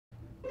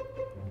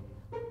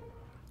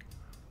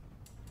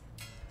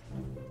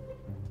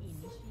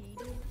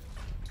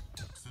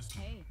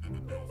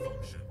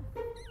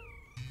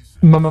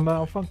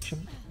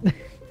Malfunction.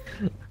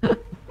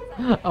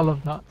 I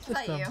love that. Is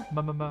that you?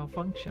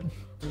 Malfunction.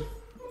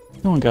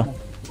 Come on, go.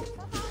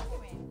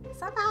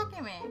 Stop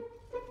hacking me.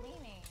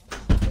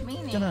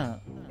 Meanie.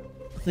 Gonna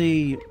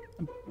the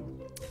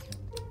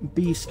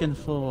B skin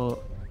for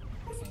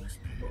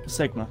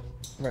Sigma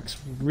works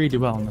really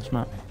well on this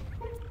map.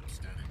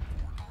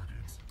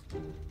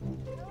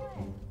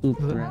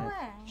 Super No red, way.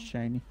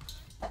 shiny.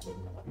 Let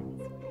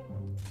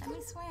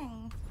me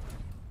swing.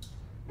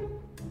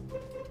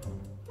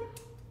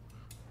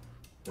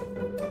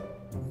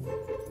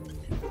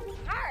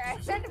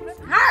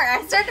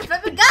 I started to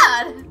flip a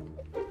god.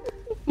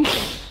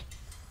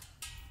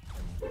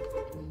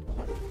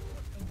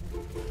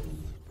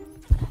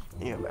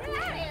 Yeah, man.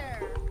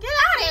 Get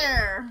out of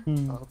here.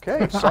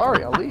 Okay,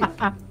 sorry, I'll leave.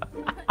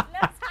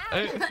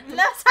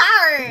 No,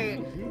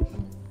 sorry.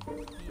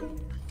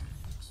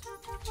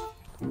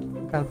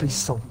 Gotta be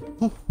so.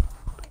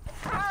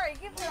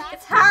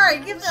 It's Harry.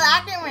 Keep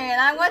attacking me,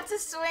 and I want to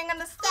swing on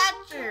the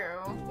statue.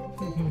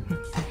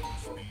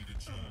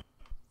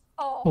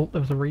 Oh,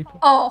 there was a Reaper.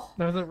 Oh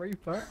There was a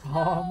Reaper.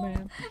 Oh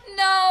man.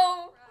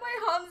 no, my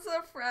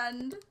Hansa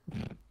friend.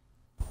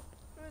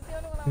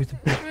 Who's the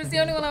He was the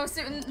only one I was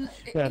shooting.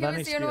 Yeah, He that was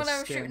needs the to be only one a I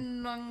was skin.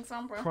 shooting on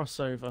Sombra.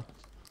 Crossover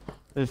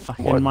with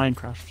fucking What?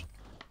 Minecraft.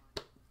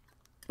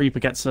 Reaper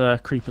gets a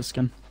creeper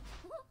skin.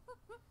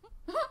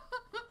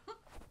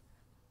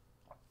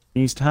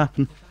 Needs to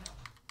happen.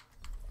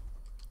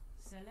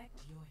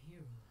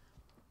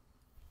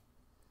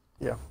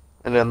 Yeah.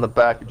 And then in the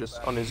back, it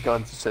just on his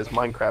guns it says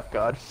Minecraft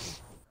God.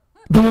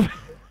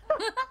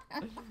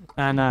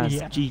 And it's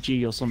Yeah.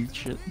 GG or some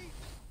shit.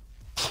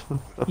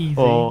 Easy.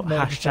 Or No,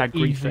 hashtag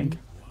easy. griefing.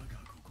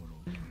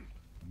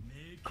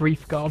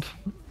 Grief god.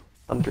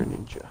 Under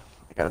Ninja.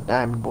 I got a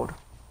diamond board.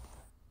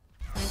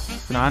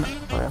 Banana.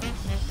 Oh yeah.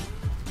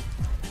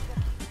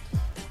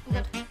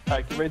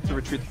 Alright, get ready to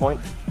retreat the point.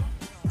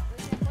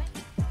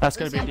 That's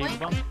gonna be a Lucy, demon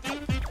bomb.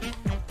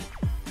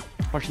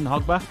 Pushing the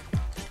hog back.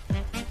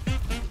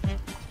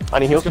 I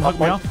need heals. He's gonna hug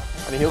me Point.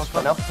 off. I need heals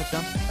right now. Push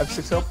down. I have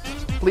 6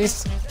 health.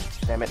 Please.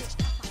 Damn it.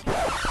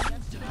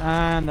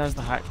 And there's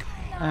the hack.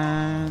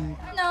 And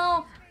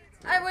No,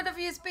 I would have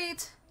used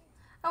beat.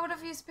 I would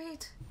have used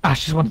beat.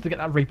 Ash just wanted to get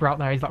that Reaper out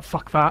there. He's like,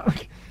 fuck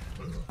that.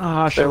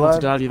 I should Stay have alive.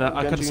 tell you that.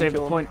 I could Genji have saved the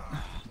kill him. point.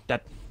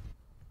 Dead.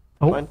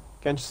 Oh, Fine.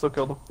 Can't you still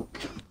kill them?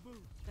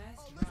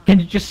 can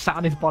you just sat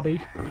on his body?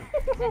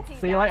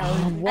 See you later.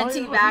 And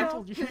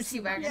teabag. He was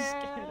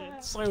teabagging.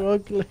 It's so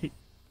ugly.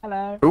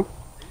 Hello. Who?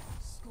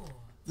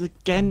 The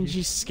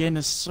Genji skin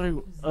is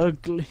so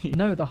ugly.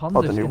 No, the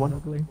Honda the new skin's one?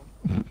 ugly.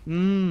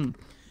 Mmm.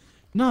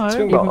 No.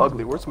 Speaking about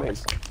ugly, where's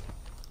Maze?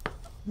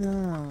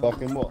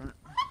 Fucking what?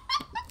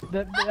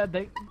 There's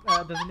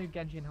a new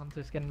Genji and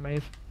Hunter skin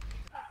made.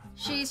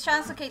 She's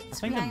translocated I think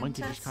the behind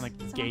monkey us. just kind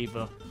of gave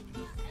up.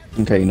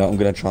 Okay, you know, I'm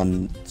gonna try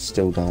and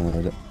still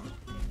download it.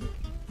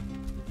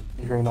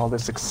 You're hearing all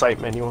this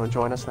excitement. You want to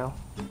join us now?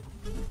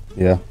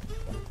 Yeah.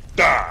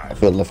 I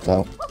feel left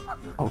out.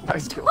 Oh,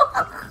 nice kill.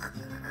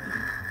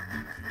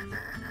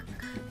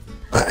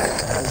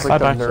 It's like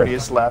Bye-bye. the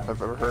nerdiest laugh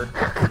I've ever heard.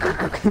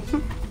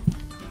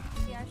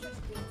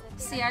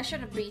 See, I should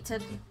have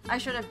beaten. I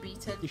should have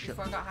beaten You should.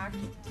 before I got hacked.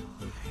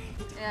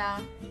 Yeah.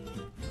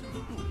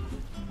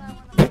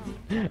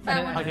 And I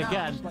then, would've Like known.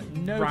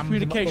 again, no rammed him up the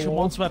communication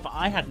wall. whatsoever.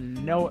 I had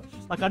no,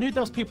 like I knew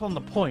there was people on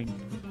the point,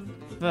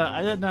 but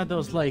I didn't know there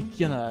was like,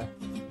 you know,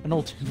 an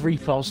alternate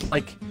Reaper. I was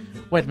like,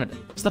 wait a minute,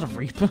 is that a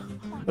Reaper?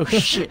 Oh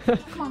shit! Come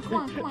on, come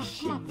on, come on,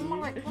 come on, one more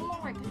right, one more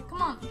right,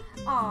 come on.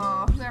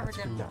 Aw, whoever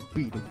did that.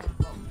 Beating.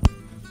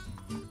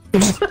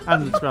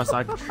 And to be honest,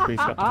 I completely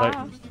forgot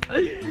to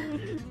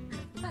vote.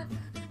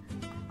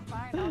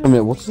 I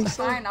mean, what did he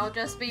say? Fine, I'll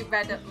just be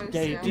red at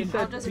Yeah, Lucio. you I'll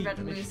said just be beat red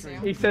at mystery.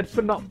 Lucio. he said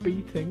for not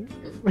beating.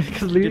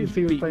 Because Didn't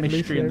Lucy was beat playing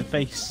mystery in Lucio. the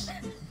face.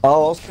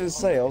 Oh, I was gonna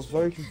say, I was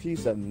very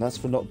confused then. That's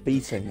for not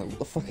beating. Like, what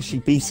the fuck is she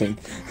beating?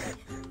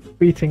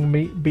 Beating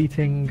me,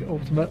 beating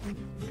Ultimate,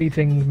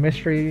 beating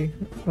Mystery,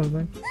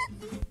 something.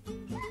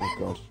 Oh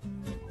god.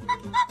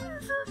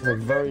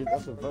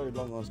 That's a very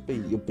long ass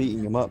beat. You're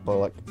beating him up by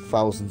like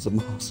thousands of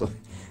miles.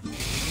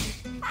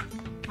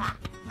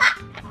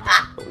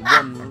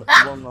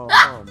 one last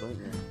time, don't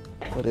you?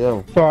 Bloody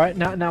hell. Alright,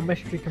 now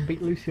Mystery can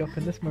beat Lucy up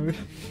in this mode.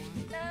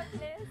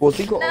 Well,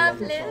 he got a long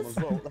Lovely. time as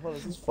well. What the hell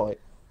is this fight?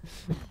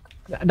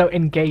 No,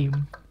 in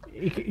game.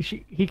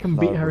 He can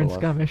beat No, her in real life.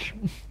 skirmish.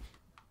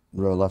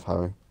 Real life,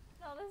 Harry.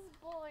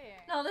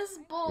 No, this is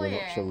We're bullying.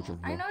 not children,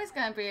 I no. know he's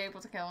gonna be able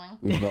to kill me.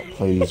 We've not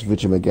played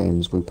Vigima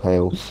games. We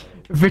pale.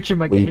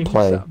 Vigima We games.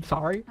 play. I'm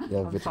sorry. Yeah,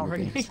 I'm Vigima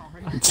sorry.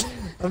 games.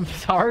 I'm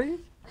sorry.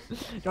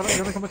 You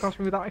wanna come across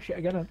me with that shit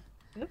again? Are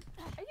you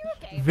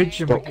okay,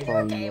 Vigima Stop games.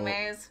 playing Okay, your-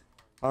 Maze.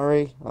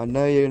 Harry, I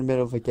know you're in the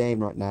middle of a game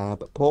right now,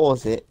 but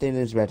pause it.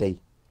 Dinner's ready.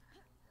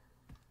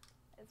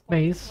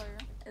 Maze.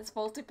 It's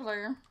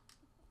multiplayer.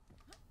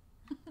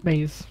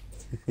 Maze.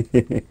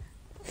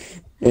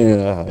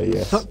 Yeah,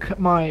 yes. Suck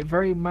my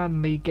very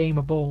manly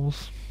gamer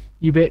balls.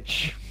 You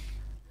bitch.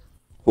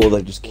 Or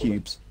they're just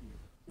cubes.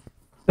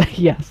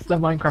 Yes, they're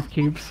Minecraft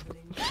cubes.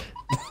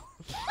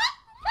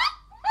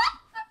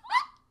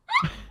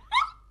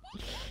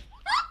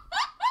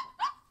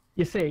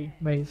 You see,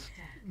 Maze,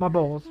 my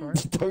balls, right?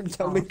 Don't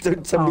tell me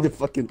the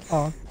fucking.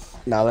 Oh,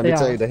 Now let me Yeah.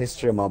 tell you the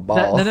history of my no,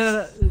 balls.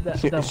 no.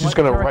 She's just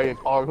gonna write an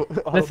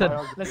Listen,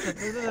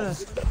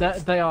 autobiography.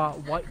 They are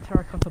white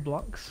terracotta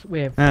blocks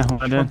with Yeah,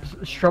 I know.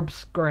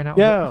 shrubs growing out.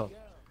 Yo,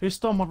 who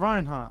stole my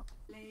Reinhardt?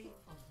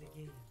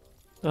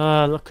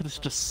 Look at this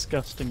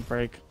disgusting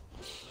break.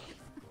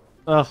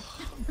 Ugh.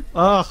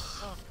 Ugh.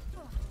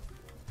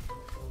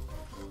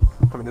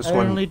 I mean, this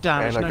Only one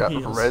damage, Anna no got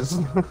heals.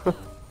 res.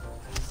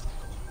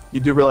 You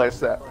do realize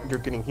that you're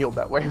getting healed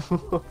that way.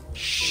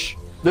 Shh.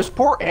 This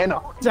poor Anna.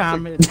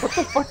 Damn it. What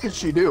the fuck did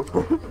she do?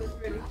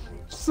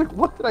 She's like,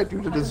 what did I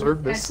do to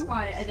deserve this?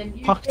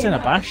 Pucked in a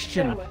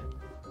bastion.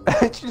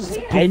 She's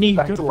Any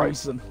back good to life.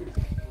 reason.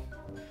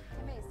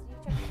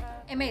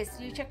 Hey, Mace,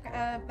 you check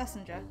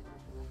Messenger.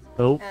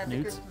 Oh, The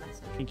nudes. group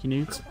message. Pinky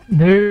nudes.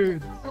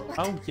 Nude.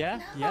 Oh,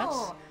 yeah, yes.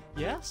 No.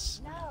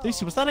 Yes.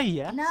 Lucy, was that a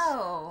yes?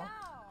 No.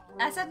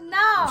 I said no.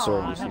 I'm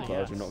sorry, Oh, Lucy, but I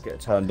yes. do not get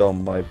turned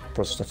on by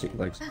prosthetic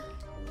legs.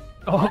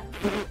 Oh,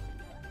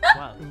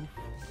 Wow.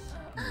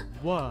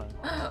 What?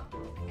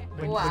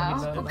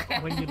 Wow, okay.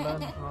 When you learn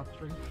the hard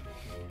truth.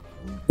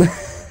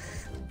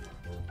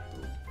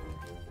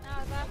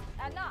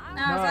 No,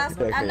 I was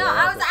asking. Okay, No,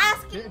 I was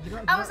asking. Do you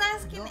know- I was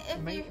asking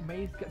if you.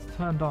 Maze gets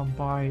turned on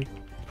by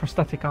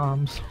prosthetic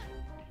arms.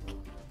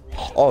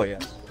 Oh yeah.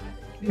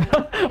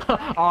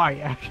 Oh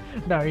yeah.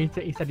 No, he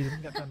said he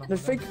didn't get turned on. No,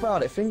 by think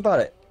about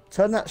it.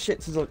 Turn that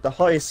shit to like the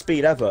highest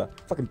speed ever.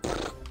 Fucking.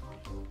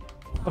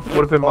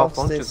 What if it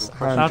Fastest malfunctions?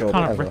 hand That job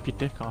kind of ever. rip your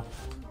dick off.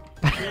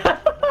 them.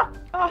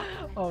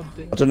 Oh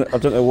dear. I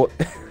don't know what.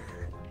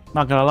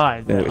 Not gonna lie,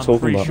 Yeah, what you're I'm talking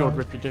pretty about. sure it'd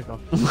rip your dick off.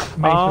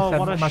 Maze Oh, just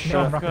what a said magic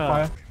arm rapid shocker.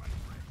 fire.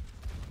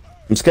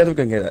 I'm scared of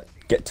gonna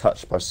get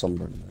touched by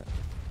Sombra in a minute.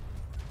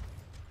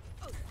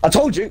 I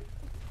told you.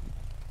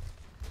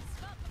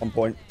 On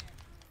point.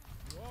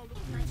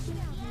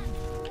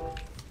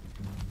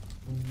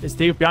 Is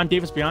Dave behind?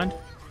 Dave is behind.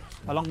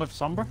 Along with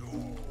Sombra.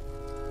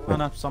 Oh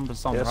no,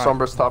 Sombra's Yeah, right.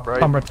 Sombra's top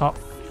right. Sombra top.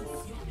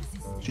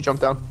 She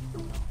jumped down.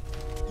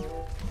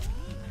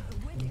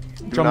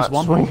 Do Drums not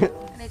one. swing it.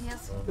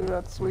 Idiots. Do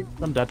not swing.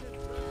 I'm dead.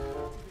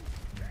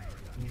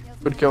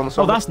 Good kill on the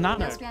Oh, Sombra. that's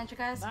Nano. Yes, behind you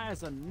guys. That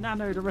is a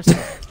Nano to risk.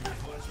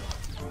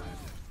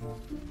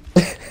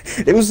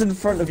 It was in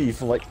front of you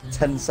for like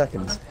 10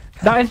 seconds.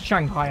 That is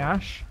Shanghai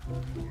Ash.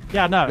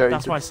 Yeah, no, Yeah, you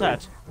that's took what I the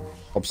said.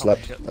 Bob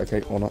slept.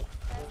 Okay, or not.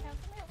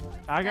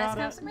 I Guys, got can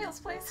I have it. some meals,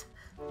 please?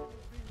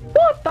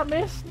 What? That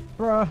missed?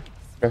 Bruh.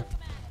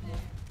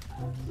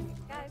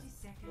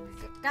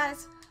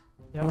 Guys.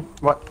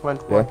 What? When?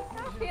 Yeah.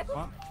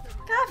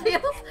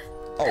 Garfield.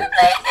 Oh.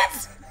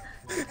 Please.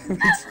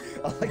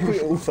 I like we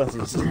all felt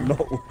it was not.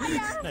 No,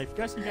 if you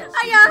guys can get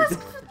I asked.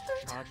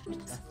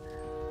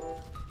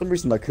 For some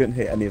reason I couldn't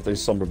hit any of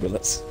those Sombra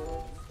bullets.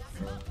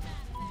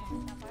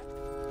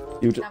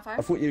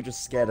 I thought you were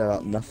just scared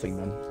about nothing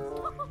then.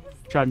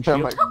 try and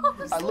I'm shield.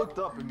 like, I looked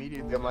up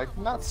immediately. I'm like,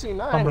 not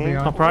C9. Sombra behind.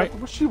 Top right.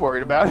 What's she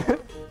worried about?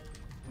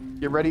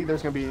 Get ready.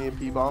 There's gonna be an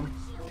EMP bomb.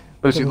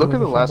 Lucy, look at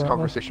the last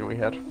conversation we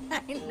had.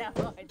 I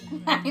know.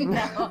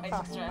 I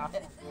just read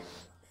it.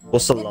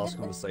 What's the last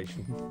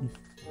conversation?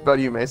 About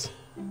you, Mace.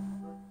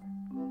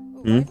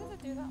 Hmm? Wait,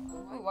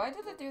 why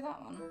did it do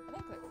that one? I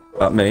didn't click.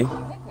 About me? I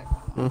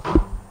didn't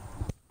click.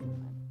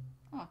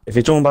 If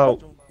you're talking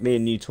about me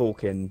and you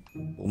talking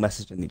or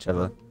messaging each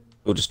other,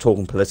 we were just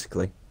talking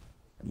politically.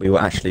 We were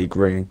actually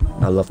agreeing.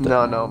 I loved it.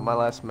 No, my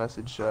last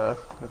message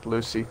with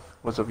Lucy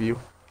was of you.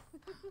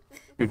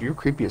 Dude, you're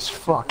creepy as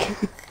fuck.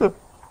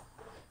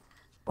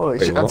 Holy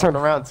Wait, shit, I what? turned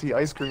around and see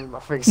ice cream in my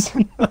face.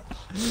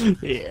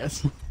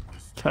 Yes.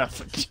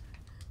 Perfect.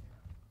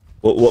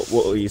 What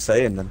were you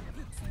saying then?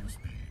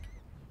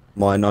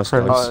 My nice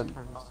guys.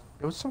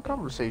 It was some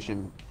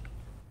conversation.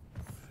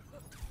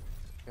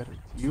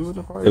 You and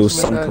the party? It was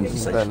something some like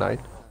that conversation. night.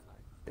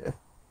 Yeah.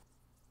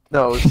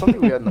 No, it was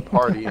something we had in the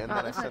party, and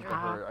then I said to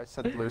her, I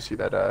said to Lucy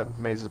that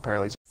Maze is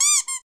apparently.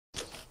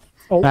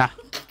 Ah.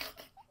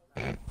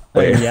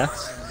 Wait.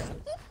 Yes.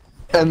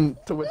 And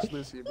to which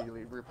Lucy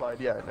immediately replied,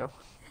 "Yeah, I know."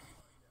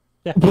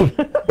 Yeah.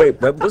 Wait,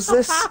 when was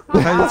this?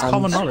 That's And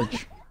common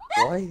knowledge.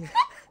 Why?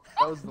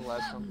 That was the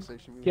last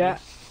conversation we Yeah.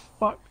 had.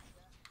 Fuck.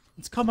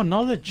 It's common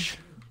knowledge.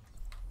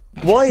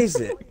 Why is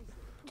it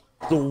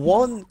the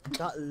one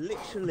that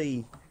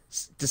literally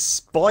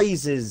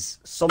despises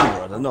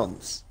Sombra, the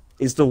nonce,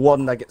 is the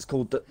one that gets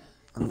called the...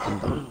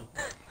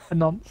 A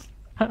nonce.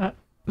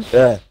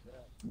 Yeah.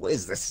 What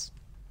is this?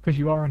 Because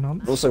you are a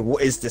nonce. Also,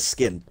 what is this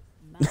skin?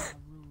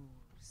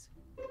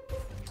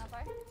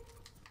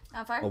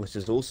 On fire? Oh, which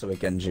is also a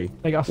Genji.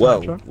 They got a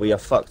Well, Sinatra. we are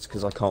fucked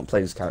because I can't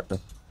play this character.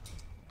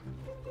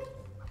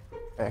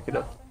 Back it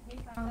up.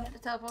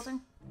 Teleporting?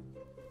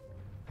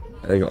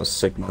 They got a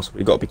Sigma, so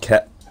we got to be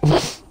kept. You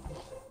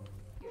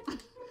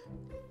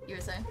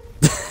were saying?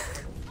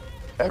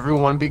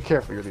 Everyone, be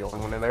careful. You're the only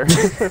one in there.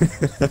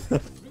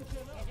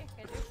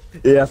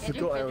 Yeah, I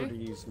forgot I already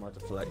used my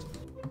deflect.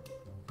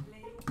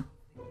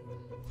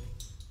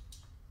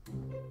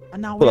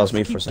 And now Well, that we was have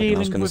me to for a keep second. I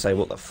was dealing going to with say,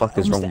 what the fuck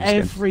is wrong almost with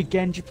this game? every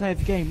Genji player of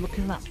the game. Look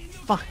at that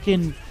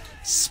fucking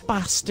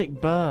spastic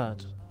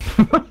bird.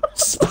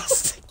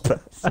 Spastic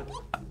bird.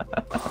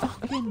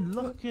 Fucking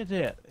look at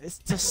it. It's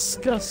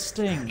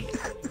disgusting.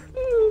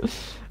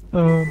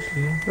 Oh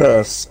dear.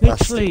 Literally,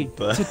 Spastic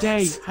bird.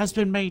 today has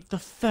been made the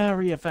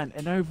furry event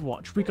in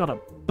Overwatch. We got a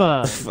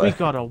bird. We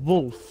got a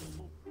wolf.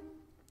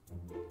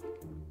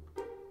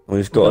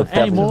 We've got a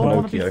Any devil more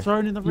want to be Pinocchio.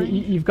 thrown in the ring?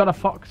 You've got a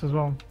fox as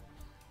well.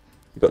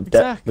 We got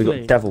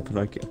Exactly. devil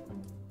Pinocchio.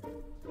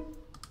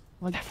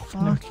 Like,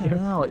 Pinocchio. fucking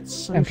hell, it's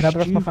so Can I have the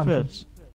rest of my stupid. Phantoms?